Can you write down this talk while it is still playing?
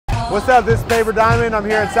What's up, this is Paper Diamond. I'm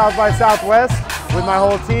here at South by Southwest with my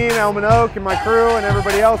whole team, Elman Oak and my crew and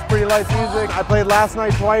everybody else, Pretty Lights Music. I played last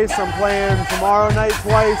night twice, I'm playing tomorrow night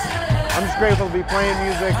twice. I'm just grateful to be playing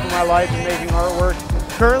music for my life and making artwork.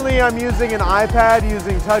 Currently I'm using an iPad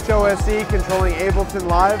using Touch OSC controlling Ableton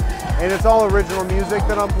Live, and it's all original music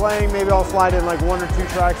that I'm playing. Maybe I'll slide in like 1 or 2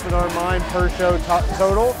 tracks that aren't mine per show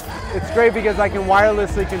total. It's great because I can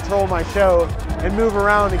wirelessly control my show and move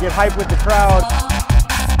around and get hype with the crowd.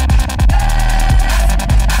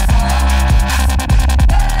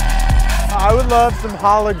 I would love some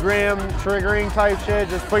hologram triggering type shit.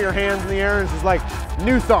 Just put your hands in the air and it's just like,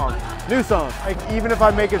 new song, new song. Like even if I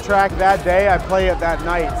make a track that day, I play it that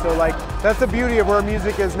night. So like, that's the beauty of where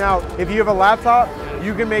music is now. If you have a laptop,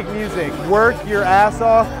 you can make music. Work your ass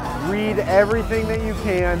off, read everything that you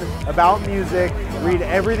can about music, read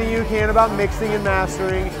everything you can about mixing and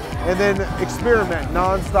mastering, and then experiment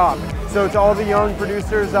nonstop. So to all the young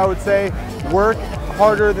producers, I would say, work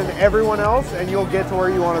harder than everyone else and you'll get to where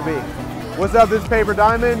you want to be. What's up, this is Paper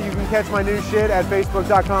Diamond. You can catch my new shit at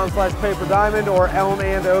facebook.com/paperdiamond or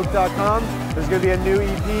elmandoak.com. There's going to be a new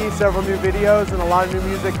EP, several new videos, and a lot of new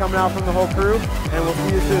music coming out from the whole crew, and we'll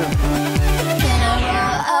see you soon. Can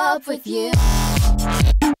I roll up with you?